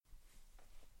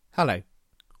Hello,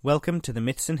 welcome to the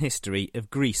Myths and History of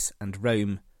Greece and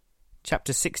Rome.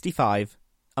 Chapter 65,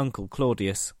 Uncle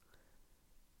Claudius.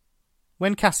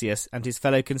 When Cassius and his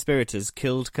fellow conspirators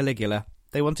killed Caligula,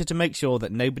 they wanted to make sure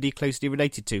that nobody closely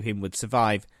related to him would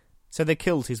survive, so they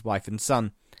killed his wife and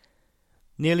son.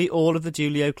 Nearly all of the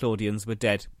Julio-Claudians were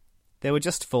dead. There were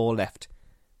just 4 left.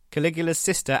 Caligula's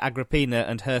sister Agrippina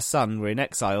and her son were in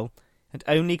exile, and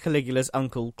only Caligula's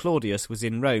uncle Claudius was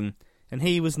in Rome, and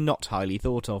he was not highly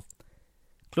thought of.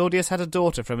 Claudius had a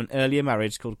daughter from an earlier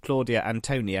marriage called Claudia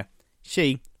Antonia.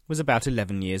 She was about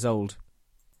 11 years old.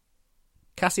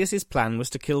 Cassius's plan was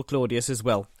to kill Claudius as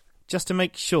well, just to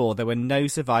make sure there were no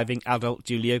surviving adult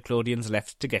Julio-Claudians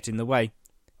left to get in the way.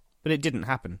 But it didn't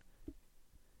happen.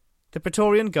 The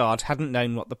Praetorian Guard hadn't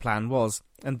known what the plan was,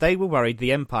 and they were worried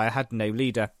the empire had no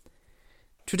leader.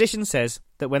 Tradition says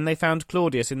that when they found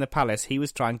Claudius in the palace, he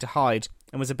was trying to hide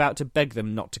and was about to beg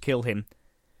them not to kill him.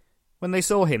 When they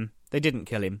saw him, they didn't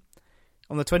kill him.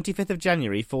 On the 25th of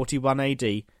January 41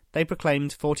 AD, they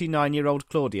proclaimed 49-year-old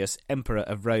Claudius Emperor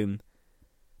of Rome.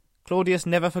 Claudius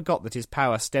never forgot that his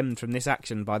power stemmed from this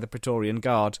action by the Praetorian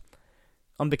Guard.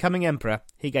 On becoming emperor,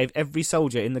 he gave every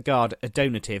soldier in the guard a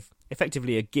donative,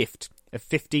 effectively a gift, of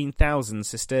 15,000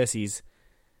 sesterces.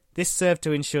 This served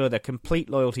to ensure their complete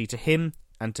loyalty to him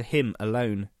and to him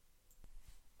alone.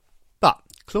 But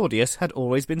Claudius had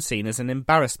always been seen as an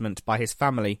embarrassment by his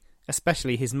family,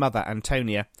 especially his mother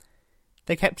Antonia.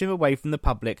 They kept him away from the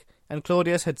public, and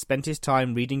Claudius had spent his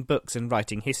time reading books and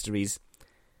writing histories.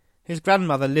 His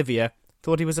grandmother Livia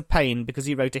thought he was a pain because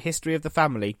he wrote a history of the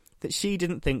family that she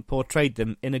didn't think portrayed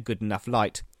them in a good enough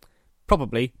light.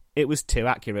 Probably it was too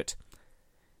accurate.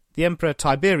 The Emperor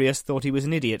Tiberius thought he was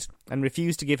an idiot and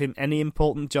refused to give him any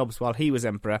important jobs while he was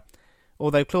emperor,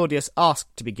 although Claudius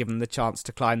asked to be given the chance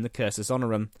to climb the cursus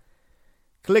honorum.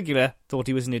 Caligula thought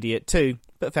he was an idiot too,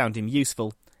 but found him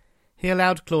useful. He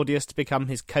allowed Claudius to become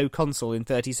his co-consul in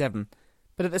 37,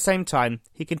 but at the same time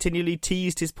he continually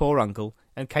teased his poor uncle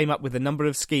and came up with a number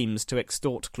of schemes to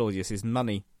extort Claudius's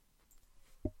money.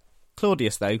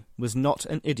 Claudius, though, was not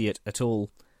an idiot at all.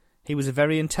 He was a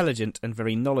very intelligent and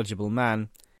very knowledgeable man.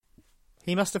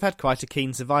 He must have had quite a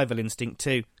keen survival instinct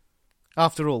too.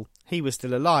 After all, he was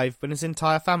still alive when his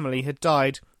entire family had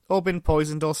died, or been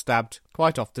poisoned or stabbed,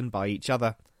 quite often by each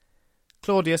other.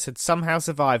 Claudius had somehow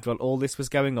survived while all this was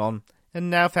going on, and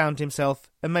now found himself,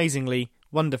 amazingly,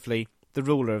 wonderfully, the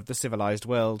ruler of the civilized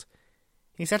world.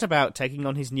 He set about taking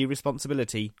on his new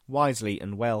responsibility wisely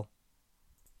and well.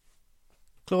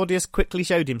 Claudius quickly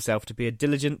showed himself to be a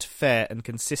diligent, fair and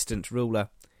consistent ruler.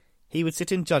 He would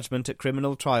sit in judgment at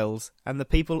criminal trials, and the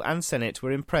people and Senate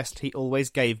were impressed he always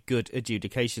gave good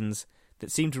adjudications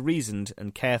that seemed reasoned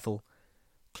and careful.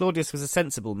 Claudius was a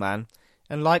sensible man,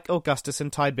 and like Augustus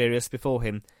and Tiberius before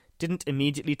him, didn't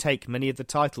immediately take many of the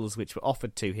titles which were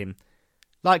offered to him.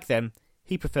 Like them,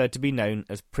 he preferred to be known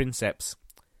as princeps.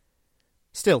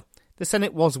 Still, the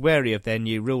Senate was wary of their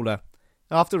new ruler.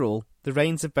 After all, the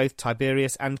reigns of both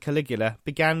Tiberius and Caligula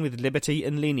began with liberty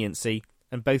and leniency,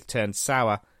 and both turned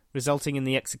sour, resulting in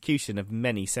the execution of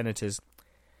many senators.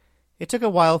 It took a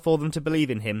while for them to believe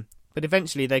in him, but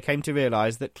eventually they came to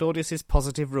realise that Claudius's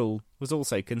positive rule was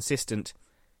also consistent.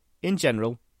 In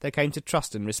general, they came to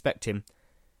trust and respect him.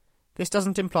 This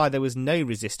doesn't imply there was no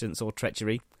resistance or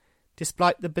treachery.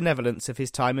 Despite the benevolence of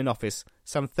his time in office,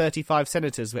 some 35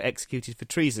 senators were executed for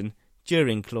treason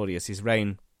during Claudius's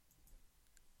reign.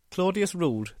 Claudius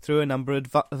ruled through a number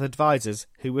of advisors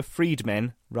who were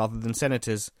freedmen rather than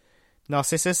senators.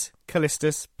 Narcissus,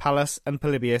 Callistus, Pallas and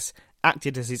Polybius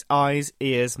acted as his eyes,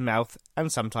 ears, mouth,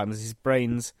 and sometimes his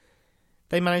brains.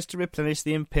 They managed to replenish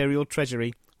the imperial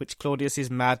treasury, which Claudius's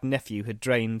mad nephew had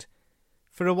drained.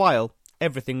 For a while,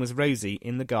 everything was rosy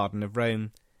in the Garden of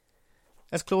Rome.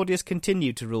 As Claudius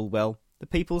continued to rule well, the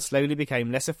people slowly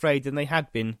became less afraid than they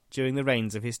had been during the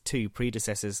reigns of his 2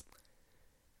 predecessors.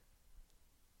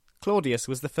 Claudius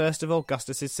was the first of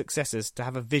Augustus's successors to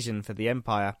have a vision for the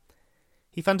empire.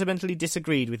 He fundamentally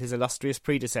disagreed with his illustrious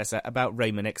predecessor about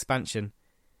Roman expansion.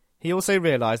 He also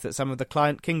realised that some of the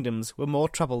client kingdoms were more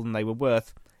trouble than they were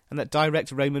worth, and that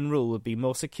direct Roman rule would be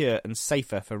more secure and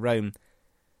safer for Rome.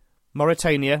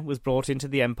 Mauritania was brought into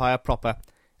the empire proper,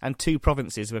 and 2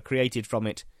 provinces were created from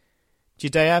it.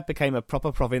 Judea became a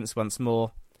proper province once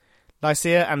more.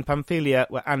 Lycia and Pamphylia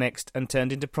were annexed and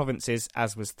turned into provinces,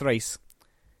 as was Thrace.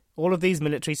 All of these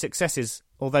military successes,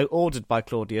 although ordered by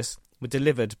Claudius, were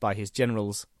delivered by his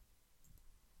generals.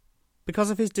 Because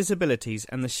of his disabilities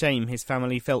and the shame his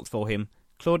family felt for him,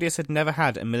 Claudius had never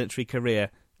had a military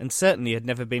career, and certainly had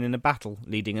never been in a battle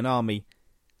leading an army.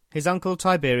 His uncle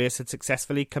Tiberius had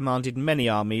successfully commanded many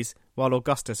armies, while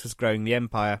Augustus was growing the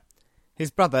empire.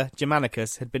 His brother,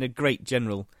 Germanicus, had been a great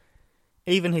general.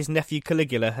 Even his nephew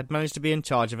Caligula had managed to be in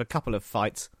charge of a couple of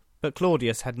fights, but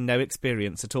Claudius had no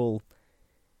experience at all.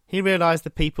 He realised the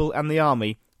people and the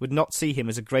army would not see him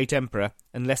as a great emperor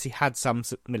unless he had some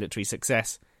military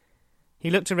success. He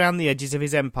looked around the edges of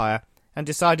his empire and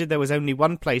decided there was only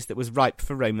one place that was ripe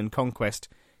for Roman conquest,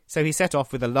 so he set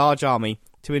off with a large army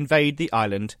to invade the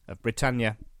island of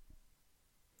Britannia.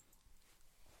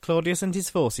 Claudius and his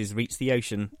forces reached the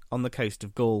ocean on the coast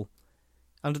of Gaul.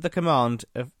 Under the command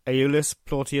of Aulus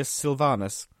Plautius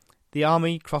Silvanus, the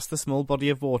army crossed the small body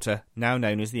of water now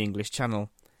known as the English Channel.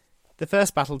 The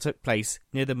first battle took place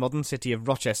near the modern city of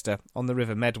Rochester on the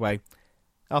River Medway.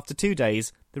 After 2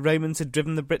 days, the Romans had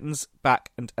driven the Britons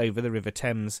back and over the River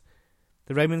Thames.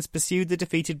 The Romans pursued the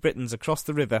defeated Britons across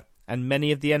the river, and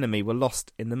many of the enemy were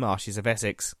lost in the marshes of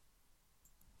Essex.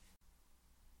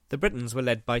 The Britons were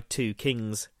led by 2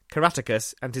 kings,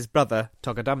 Caratacus and his brother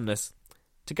Togodumnus.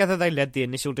 Together they led the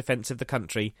initial defence of the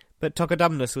country, but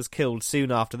Togodumnus was killed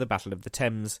soon after the Battle of the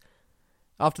Thames.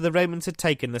 After the Romans had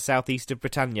taken the southeast of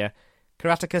Britannia,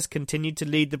 Caratacus continued to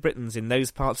lead the Britons in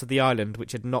those parts of the island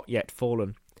which had not yet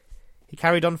fallen. He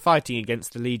carried on fighting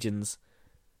against the legions.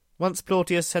 Once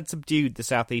Plautius had subdued the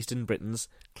southeastern Britons,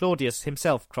 Claudius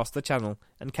himself crossed the Channel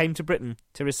and came to Britain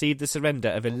to receive the surrender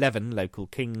of 11 local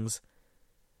kings.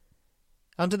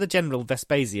 Under the general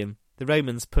Vespasian, the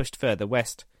Romans pushed further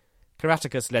west.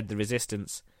 Caratacus led the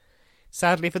resistance.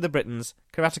 Sadly for the Britons,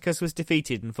 Caratacus was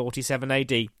defeated in 47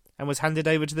 AD and was handed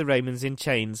over to the Romans in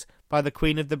chains by the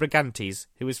Queen of the Brigantes,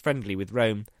 who was friendly with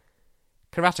Rome.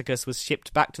 Caratacus was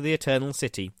shipped back to the Eternal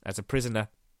City as a prisoner.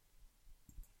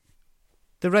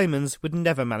 The Romans would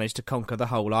never manage to conquer the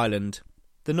whole island.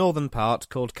 The northern part,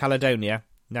 called Caledonia,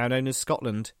 now known as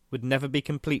Scotland, would never be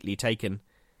completely taken.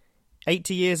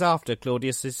 80 years after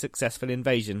Claudius's successful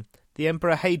invasion, the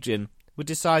Emperor Hadrian would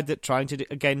decide that trying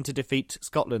to defeat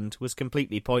Scotland was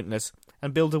completely pointless,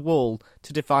 and build a wall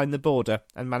to define the border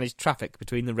and manage traffic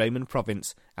between the Roman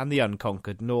province and the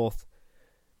unconquered north.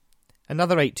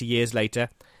 Another 80 years later,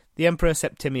 the Emperor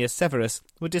Septimius Severus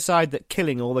would decide that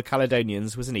killing all the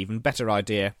Caledonians was an even better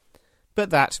idea. But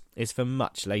that is for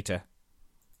much later.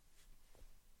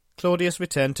 Claudius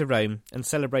returned to Rome and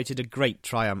celebrated a great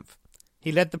triumph.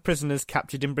 He led the prisoners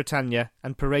captured in Britannia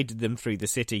and paraded them through the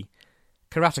city.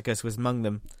 Caratacus was among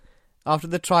them. After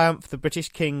the triumph, the British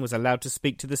king was allowed to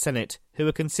speak to the Senate, who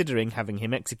were considering having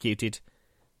him executed.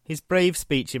 His brave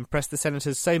speech impressed the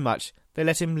senators so much they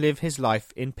let him live his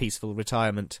life in peaceful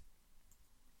retirement.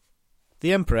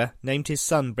 The emperor named his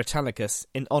son Britannicus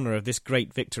in honour of this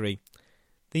great victory.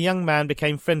 The young man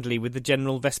became friendly with the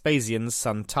general Vespasian's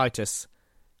son Titus.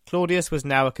 Claudius was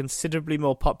now a considerably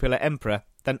more popular emperor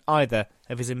than either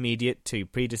of his immediate 2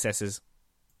 predecessors.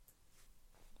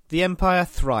 The empire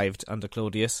thrived under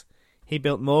Claudius. He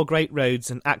built more great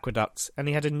roads and aqueducts, and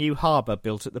he had a new harbour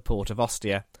built at the port of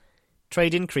Ostia.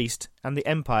 Trade increased, and the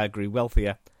empire grew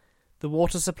wealthier. The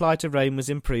water supply to Rome was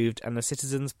improved, and the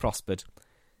citizens prospered.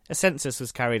 A census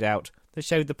was carried out that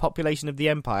showed the population of the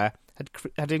empire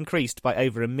had increased by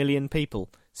over 1 million people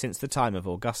since the time of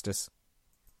Augustus.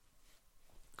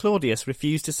 Claudius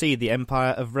refused to see the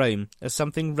Empire of Rome as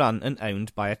something run and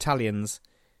owned by Italians.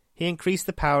 He increased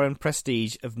the power and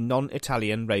prestige of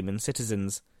non-Italian Roman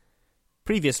citizens.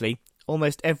 Previously,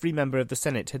 almost every member of the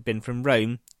Senate had been from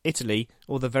Rome, Italy,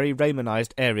 or the very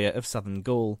Romanised area of southern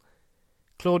Gaul.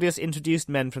 Claudius introduced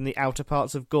men from the outer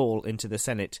parts of Gaul into the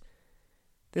Senate.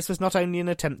 This was not only an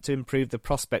attempt to improve the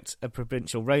prospects of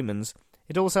provincial Romans,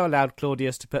 it also allowed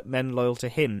Claudius to put men loyal to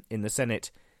him in the Senate.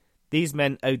 These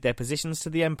men owed their positions to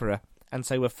the emperor, and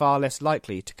so were far less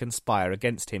likely to conspire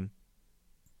against him.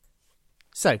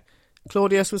 So,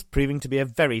 Claudius was proving to be a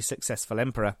very successful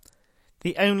emperor.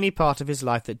 The only part of his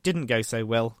life that didn't go so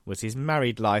well was his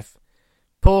married life.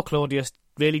 Poor Claudius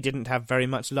really didn't have very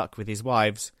much luck with his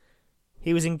wives.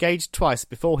 He was engaged twice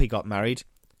before he got married.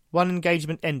 One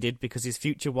engagement ended because his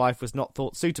future wife was not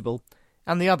thought suitable,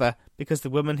 and the other because the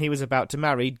woman he was about to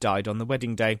marry died on the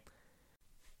wedding day.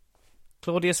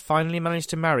 Claudius finally managed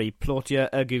to marry Plautia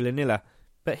Ergulinilla,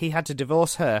 but he had to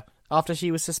divorce her after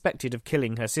she was suspected of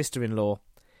killing her sister-in-law.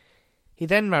 He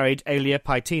then married Aelia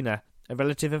Paetina, a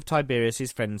relative of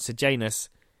Tiberius's friend Sejanus.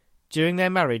 During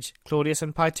their marriage, Claudius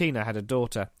and Paetina had a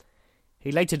daughter.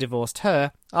 He later divorced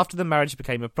her after the marriage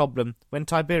became a problem when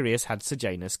Tiberius had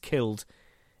Sejanus killed.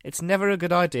 It's never a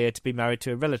good idea to be married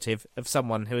to a relative of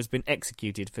someone who has been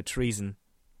executed for treason.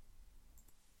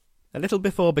 A little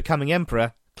before becoming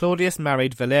emperor, Claudius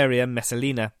married Valeria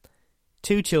Messalina.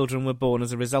 2 children were born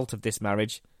as a result of this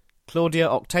marriage. Claudia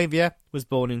Octavia was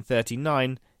born in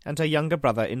 39 and her younger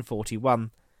brother in 41.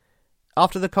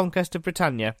 After the conquest of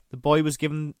Britannia, the boy was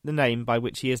given the name by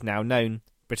which he is now known,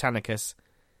 Britannicus.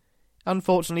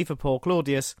 Unfortunately for poor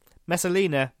Claudius,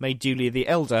 Messalina made Julia the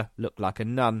Elder look like a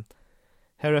nun.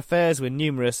 Her affairs were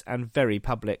numerous and very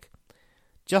public.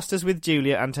 Just as with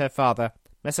Julia and her father,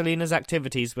 Messalina's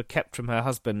activities were kept from her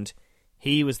husband.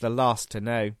 He was the last to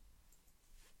know.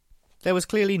 There was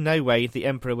clearly no way the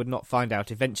emperor would not find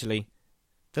out eventually.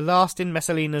 The last in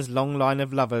Messalina's long line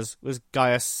of lovers was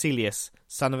Gaius Caelius,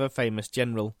 son of a famous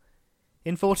general.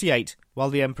 In 48, while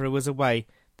the emperor was away,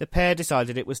 the pair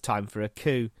decided it was time for a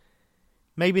coup.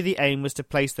 Maybe the aim was to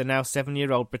place the now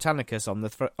 7-year-old Britannicus on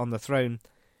the throne.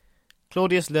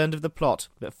 Claudius learned of the plot,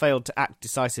 but failed to act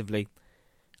decisively.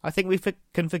 I think we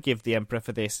can forgive the emperor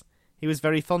for this. He was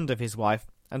very fond of his wife,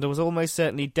 and was almost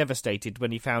certainly devastated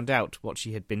when he found out what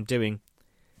she had been doing.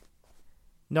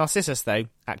 Narcissus, though,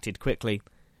 acted quickly.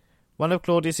 One of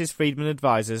Claudius's freedman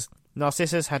advisers,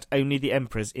 Narcissus had only the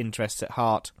emperor's interests at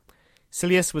heart.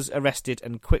 Caelius was arrested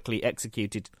and quickly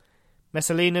executed.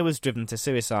 Messalina was driven to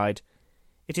suicide.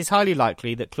 It is highly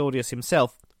likely that Claudius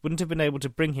himself wouldn't have been able to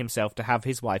bring himself to have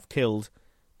his wife killed.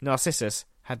 Narcissus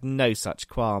had no such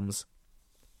qualms.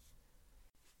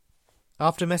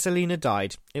 After Messalina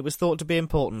died, it was thought to be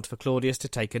important for Claudius to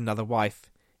take another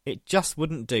wife. It just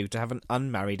wouldn't do to have an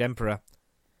unmarried emperor.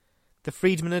 The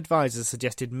freedman advisers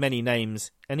suggested many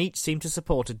names, and each seemed to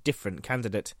support a different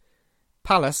candidate.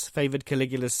 Pallas favoured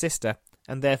Caligula's sister,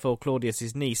 and therefore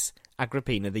Claudius's niece,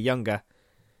 Agrippina the Younger.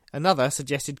 Another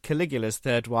suggested Caligula's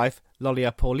third wife,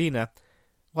 Lollia Paulina,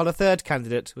 while a third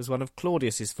candidate was one of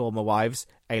Claudius's former wives,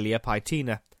 Aelia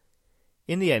Paetina.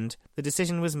 In the end, the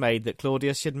decision was made that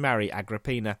Claudius should marry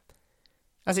Agrippina.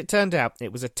 As it turned out,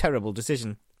 it was a terrible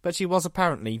decision, but she was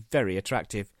apparently very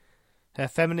attractive. Her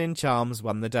feminine charms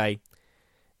won the day.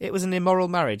 It was an immoral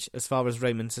marriage as far as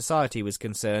Roman society was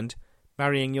concerned.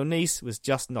 Marrying your niece was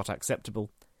just not acceptable.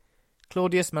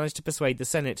 Claudius managed to persuade the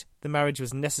Senate the marriage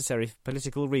was necessary for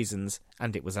political reasons,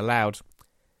 and it was allowed.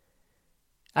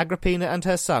 Agrippina and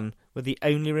her son were the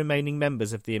only remaining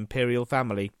members of the imperial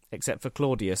family, except for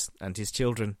Claudius and his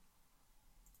children.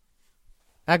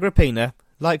 Agrippina,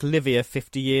 like Livia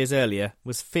 50 years earlier,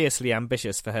 was fiercely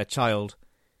ambitious for her child.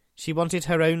 She wanted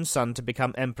her own son to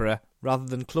become emperor rather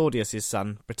than Claudius's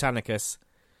son, Britannicus.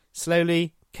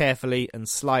 Slowly, carefully, and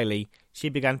slyly, she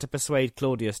began to persuade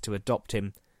Claudius to adopt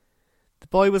him. The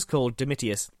boy was called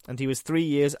Domitius, and he was 3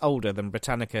 years older than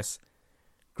Britannicus.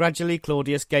 Gradually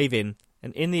Claudius gave in,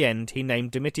 and in the end he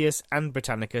named Domitius and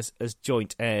Britannicus as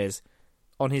joint heirs.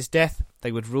 On his death,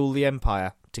 they would rule the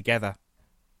empire together.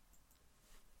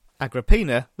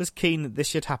 Agrippina was keen that this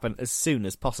should happen as soon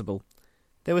as possible.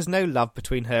 There was no love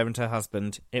between her and her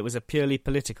husband. It was a purely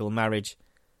political marriage.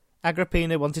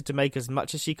 Agrippina wanted to make as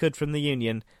much as she could from the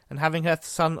union, and having her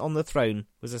son on the throne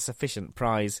was a sufficient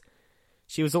prize.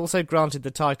 She was also granted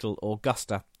the title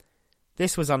Augusta.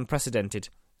 This was unprecedented.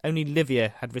 Only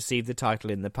Livia had received the title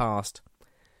in the past.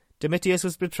 Domitius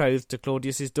was betrothed to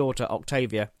Claudius's daughter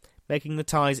Octavia, making the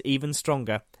ties even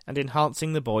stronger and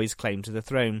enhancing the boy's claim to the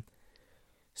throne.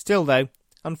 Still, though,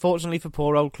 unfortunately for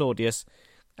poor old Claudius,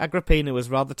 Agrippina was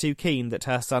rather too keen that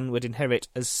her son would inherit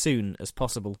as soon as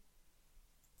possible.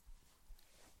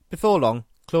 Before long,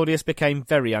 Claudius became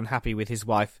very unhappy with his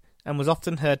wife, and was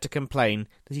often heard to complain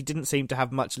that he didn't seem to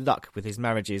have much luck with his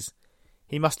marriages.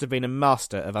 He must have been a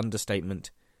master of understatement.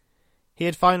 He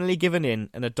had finally given in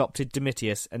and adopted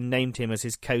Domitius and named him as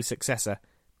his co-successor,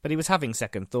 but he was having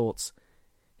second thoughts.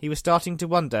 He was starting to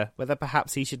wonder whether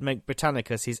perhaps he should make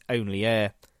Britannicus his only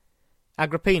heir.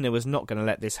 Agrippina was not going to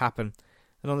let this happen,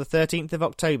 and on the 13th of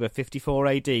October 54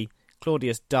 AD,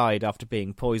 Claudius died after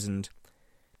being poisoned.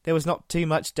 There was not too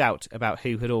much doubt about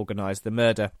who had organised the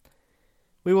murder.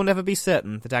 We will never be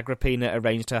certain that Agrippina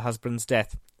arranged her husband's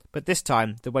death, but this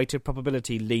time the weight of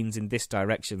probability leans in this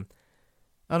direction.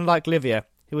 Unlike Livia,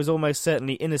 who was almost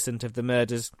certainly innocent of the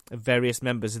murders of various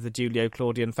members of the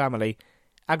Julio-Claudian family,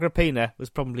 Agrippina was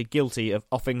probably guilty of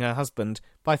offing her husband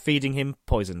by feeding him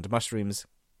poisoned mushrooms.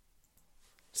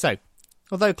 So,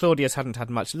 although Claudius hadn't had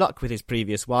much luck with his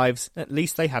previous wives, at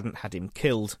least they hadn't had him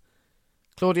killed.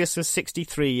 Claudius was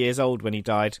 63 years old when he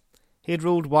died. He had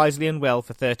ruled wisely and well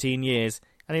for 13 years,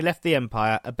 and he left the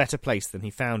empire a better place than he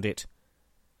found it.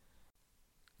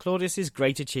 Claudius's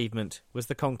great achievement was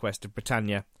the conquest of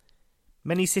Britannia.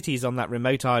 Many cities on that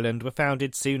remote island were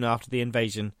founded soon after the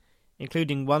invasion,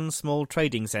 including one small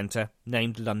trading centre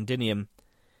named Londinium.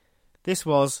 This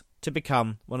was to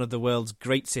become one of the world's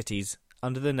great cities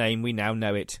under the name we now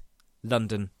know it,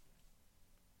 London.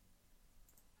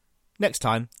 Next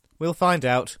time, we'll find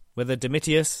out whether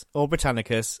Domitius or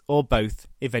Britannicus or both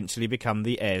eventually become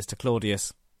the heirs to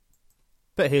Claudius.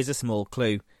 But here's a small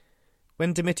clue.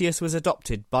 when Domitius was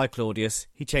adopted by Claudius,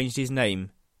 he changed his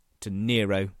name to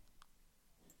Nero.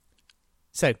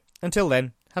 So, until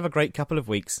then, have a great couple of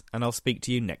weeks, and I'll speak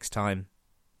to you next time.